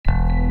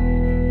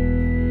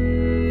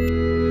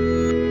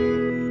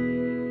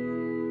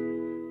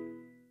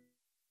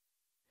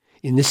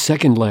In this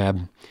second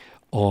lab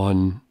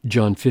on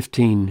John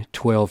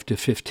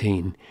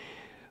 15:12-15,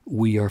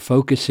 we are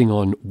focusing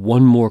on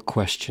one more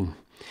question.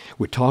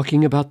 We're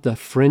talking about the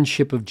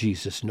friendship of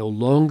Jesus. No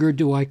longer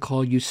do I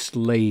call you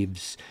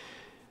slaves,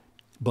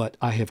 but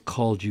I have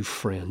called you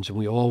friends. And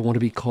we all want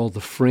to be called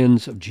the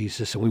friends of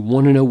Jesus, and we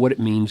want to know what it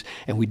means,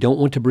 and we don't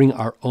want to bring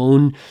our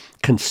own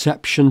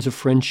conceptions of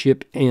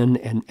friendship in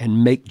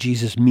and make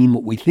Jesus mean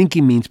what we think he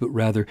means, but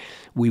rather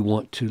we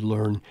want to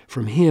learn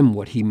from him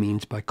what he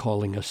means by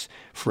calling us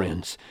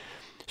friends.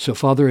 So,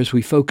 Father, as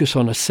we focus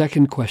on a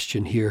second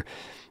question here,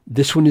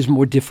 this one is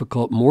more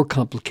difficult, more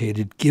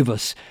complicated. Give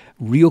us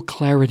real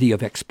clarity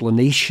of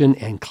explanation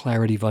and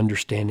clarity of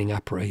understanding, I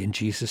pray, in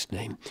Jesus'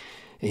 name.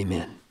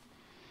 Amen.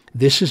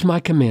 This is my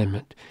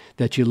commandment,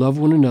 that you love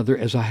one another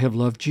as I have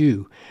loved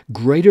you.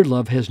 Greater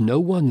love has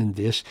no one than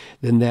this,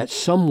 than that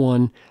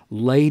someone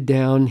lay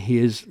down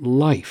his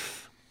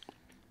life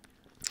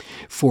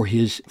for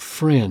his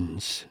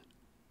friends.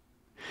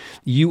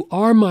 You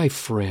are my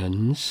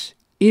friends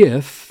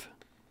if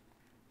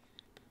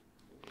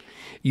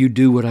you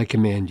do what I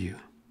command you.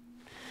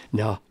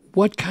 Now,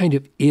 what kind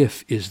of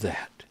if is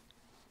that?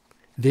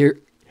 There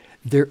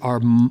are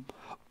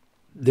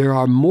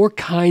more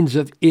kinds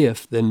of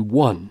if than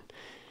one.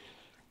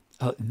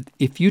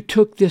 If you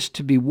took this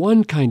to be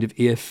one kind of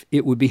if,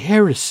 it would be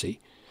heresy.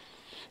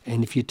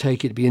 And if you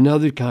take it to be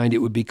another kind, it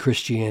would be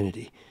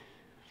Christianity.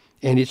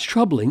 And it's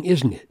troubling,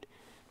 isn't it?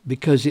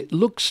 Because it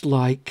looks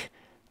like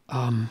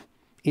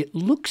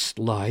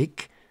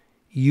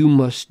you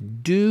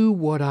must do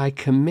what I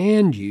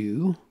command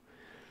you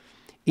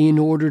in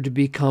order to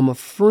become a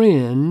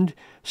friend,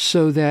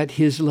 so that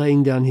his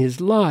laying down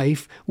his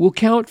life will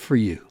count for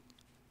you.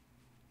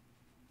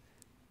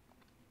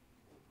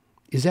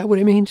 Is that what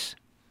it means?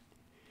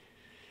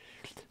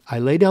 I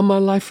lay down my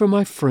life for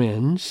my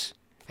friends,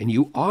 and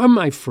you are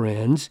my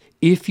friends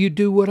if you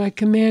do what I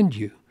command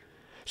you.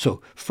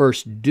 So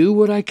first do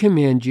what I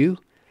command you,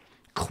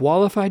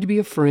 qualify to be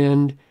a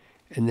friend,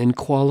 and then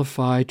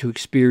qualify to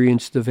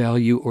experience the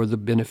value or the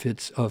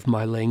benefits of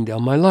my laying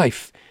down my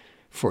life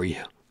for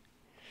you.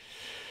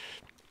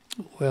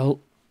 Well,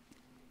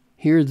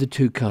 here are the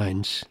two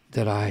kinds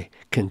that I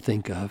can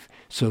think of.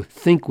 So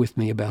think with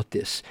me about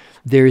this.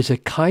 There is a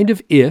kind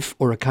of if,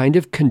 or a kind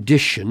of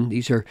condition.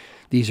 These are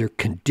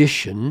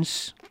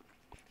conditions.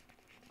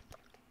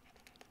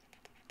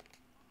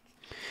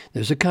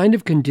 There's a kind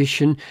of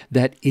condition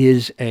that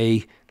is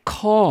a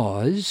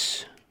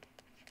cause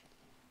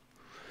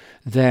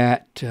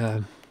that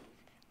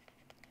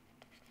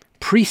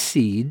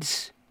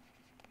precedes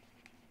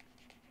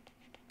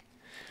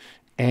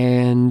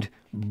and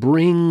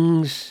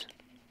brings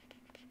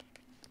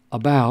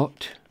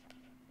about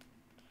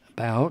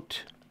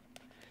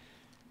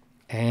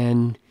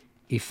an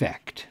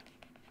effect.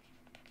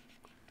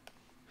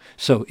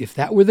 So if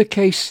that were the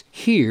case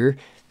here,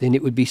 then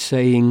it would be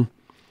saying,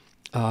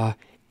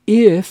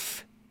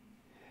 if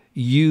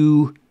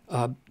you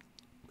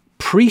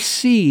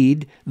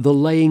precede the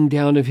laying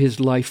down of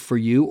his life for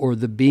you, or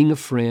the being a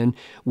friend,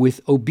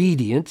 with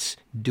obedience,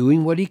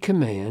 doing what he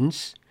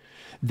commands,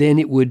 then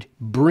it would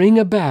bring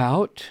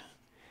about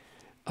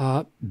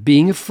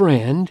being a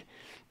friend,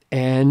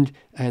 and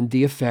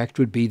the effect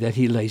would be that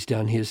he lays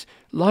down his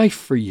life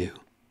for you.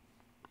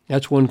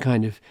 That's one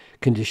kind of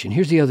condition.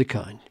 Here's the other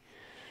kind.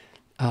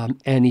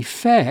 An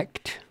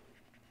effect,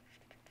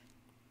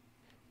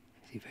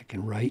 see if I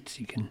can write so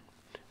you can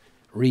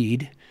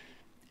read,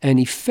 an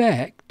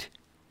effect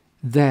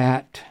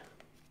that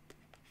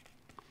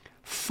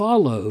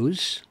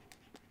follows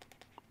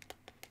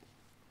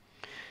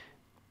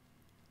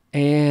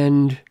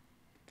and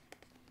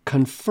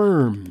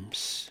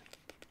confirms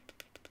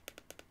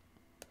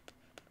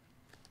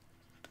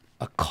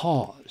a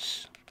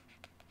cause.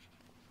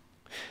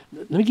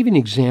 Let me give you an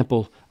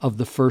example of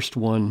the first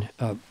one,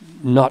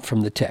 not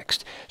from the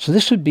text. So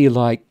this would be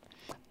like,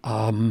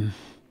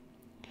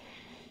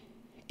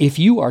 if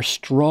you are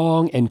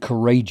strong and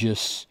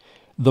courageous,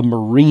 the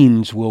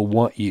Marines will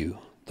want you.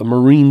 The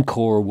Marine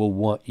Corps will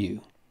want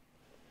you.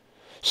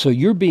 So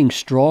your being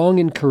strong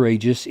and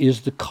courageous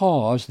is the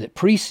cause that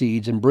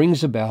precedes and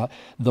brings about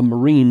the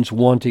Marines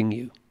wanting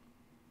you.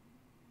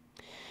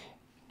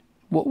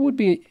 What would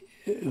be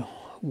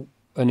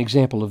an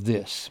example of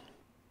this?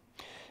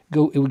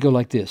 It would go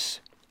like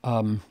this.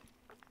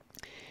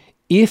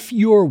 If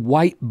your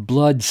white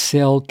blood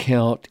cell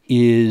count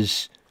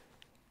is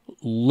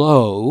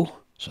low,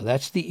 so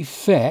that's the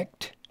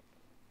effect,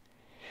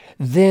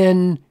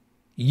 then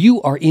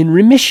you are in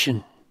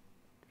remission.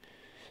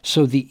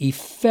 So the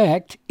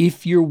effect,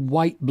 if your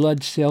white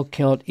blood cell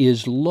count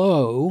is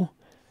low,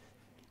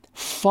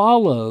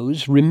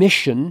 follows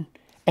remission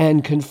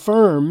and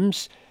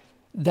confirms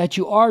that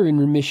you are in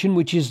remission,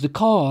 which is the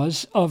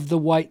cause of the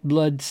white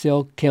blood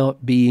cell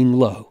count being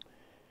low.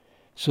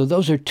 So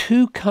those are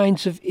two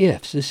kinds of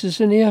ifs. This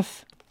is an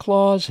if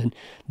clause, and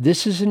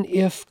this is an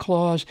if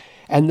clause.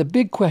 And the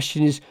big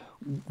question is,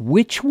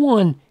 which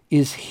one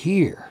is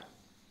here?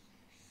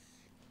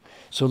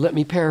 So let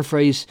me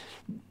paraphrase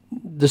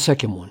the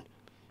second one.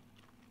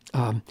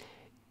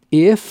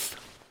 If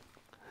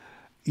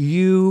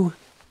you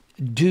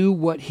do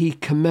what he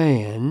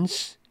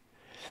commands,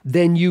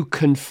 then you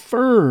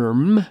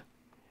confirm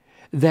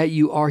that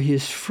you are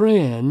his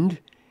friend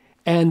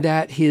and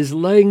that his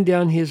laying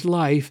down his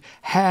life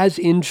has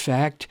in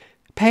fact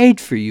paid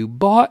for you,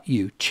 bought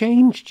you,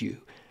 changed you.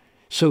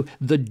 So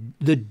the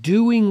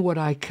doing what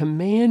I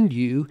command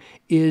you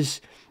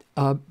is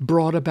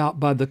brought about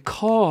by the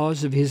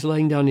cause of his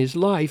laying down his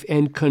life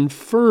and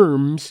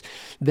confirms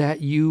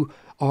that you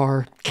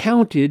are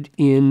counted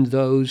in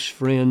those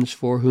friends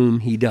for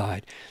whom he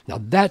died. Now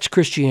that's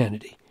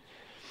Christianity.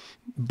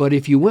 But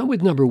if you went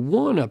with number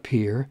 1 up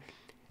here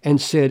and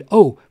said,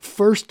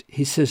 first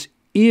he says,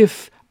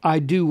 if you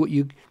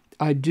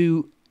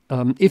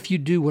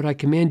do what I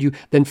command you,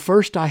 then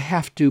first I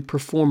have to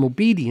perform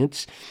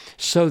obedience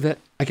so that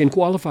I can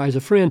qualify as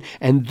a friend.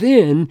 And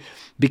then,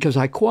 because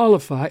I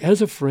qualify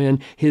as a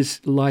friend,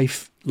 his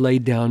life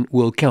laid down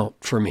will count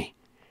for me.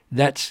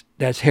 That's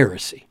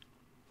heresy.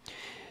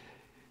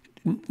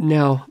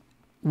 Now,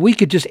 we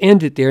could just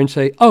end it there and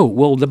say,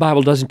 the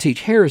Bible doesn't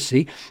teach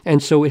heresy,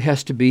 and so it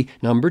has to be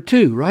number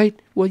 2, right?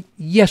 Well,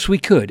 yes, we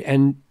could,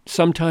 and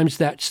sometimes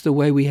that's the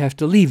way we have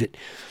to leave it.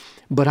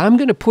 But I'm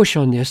going to push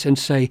on this and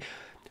say,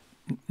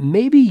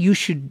 maybe you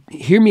should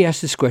hear me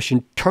ask this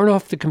question, turn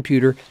off the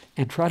computer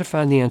and try to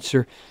find the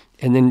answer,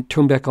 and then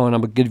turn back on. I'm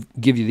going to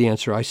give you the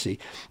answer I see.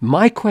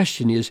 My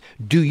question is,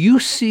 do you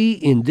see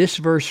in this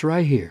verse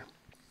right here,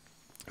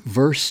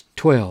 verse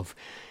 12,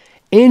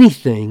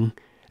 anything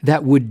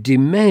that would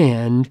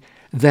demand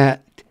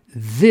that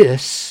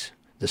this,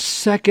 the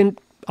second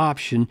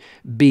option,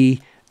 be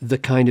the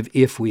kind of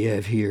if we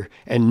have here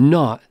and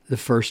not the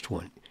first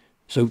one?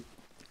 So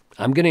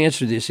I'm going to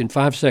answer this in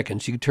 5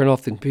 seconds. You can turn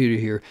off the computer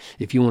here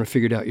if you want to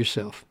figure it out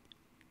yourself.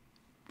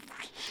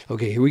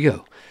 Okay, here we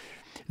go.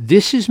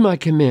 This is my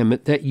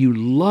commandment, that you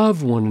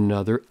love one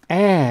another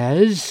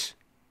as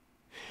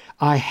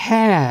I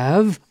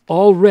have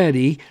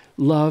already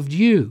loved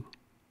you.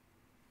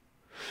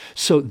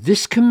 So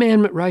this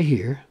commandment right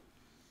here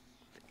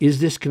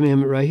is this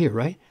commandment right here,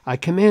 right? I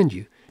command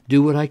you.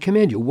 Do what I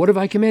command you. What have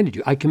I commanded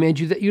you? I command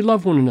you that you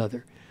love one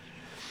another.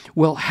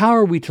 Well, how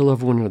are we to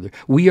love one another?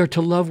 We are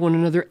to love one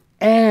another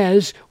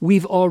as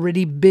we've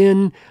already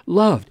been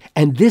loved.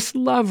 And this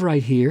love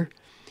right here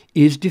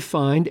is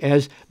defined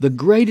as the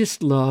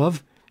greatest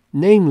love,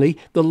 namely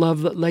the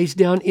love that lays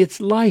down its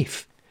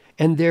life.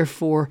 And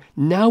therefore,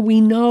 now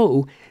we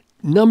know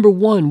number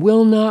 1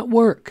 will not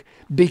work,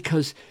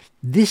 because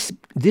this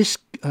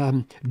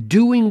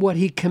doing what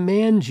he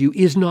commands you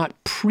is not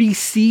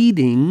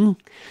preceding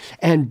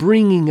and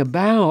bringing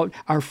about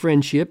our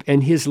friendship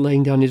and his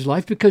laying down his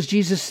life, because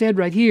Jesus said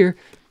right here,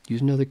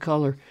 use another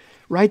color,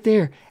 right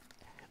there,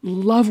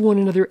 love one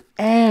another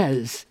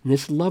as, and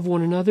this love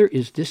one another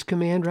is this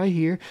command right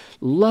here,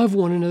 love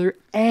one another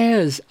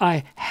as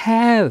I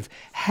have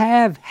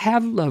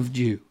loved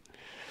you.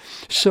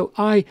 So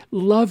I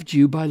loved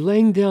you by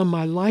laying down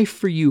my life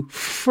for you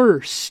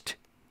first.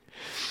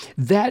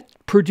 That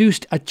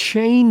produced a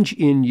change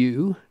in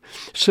you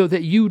so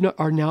that you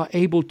are now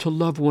able to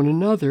love one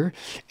another,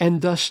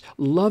 and thus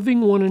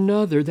loving one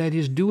another, that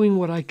is doing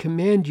what I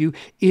command you,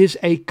 is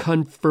a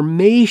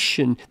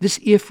confirmation. This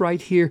if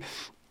right here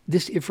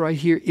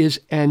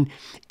is an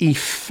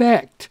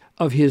effect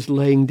of his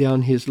laying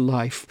down his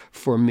life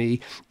for me.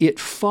 It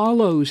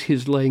follows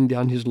his laying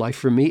down his life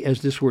for me,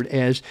 as this word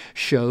as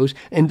shows,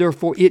 and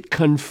therefore it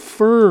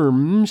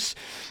confirms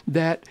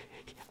that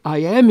I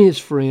am his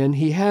friend.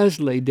 He has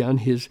laid down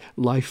his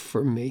life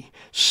for me.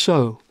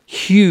 So,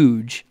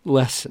 huge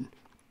lesson.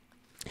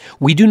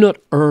 We do not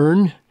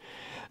earn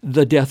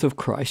the death of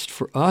Christ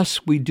for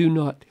us. We do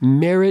not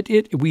merit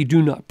it. We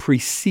do not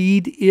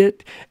precede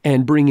it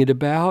and bring it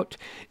about.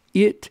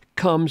 It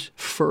comes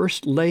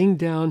first. Laying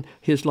down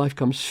his life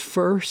comes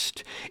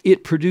first.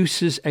 It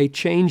produces a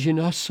change in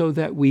us so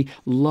that we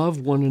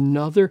love one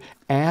another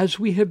as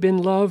we have been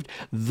loved.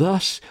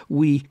 Thus,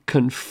 we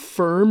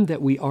confirm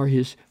that we are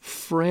his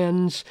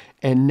friends,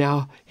 and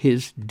now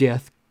his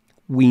death,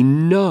 we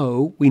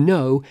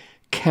know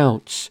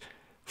counts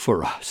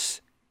for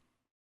us.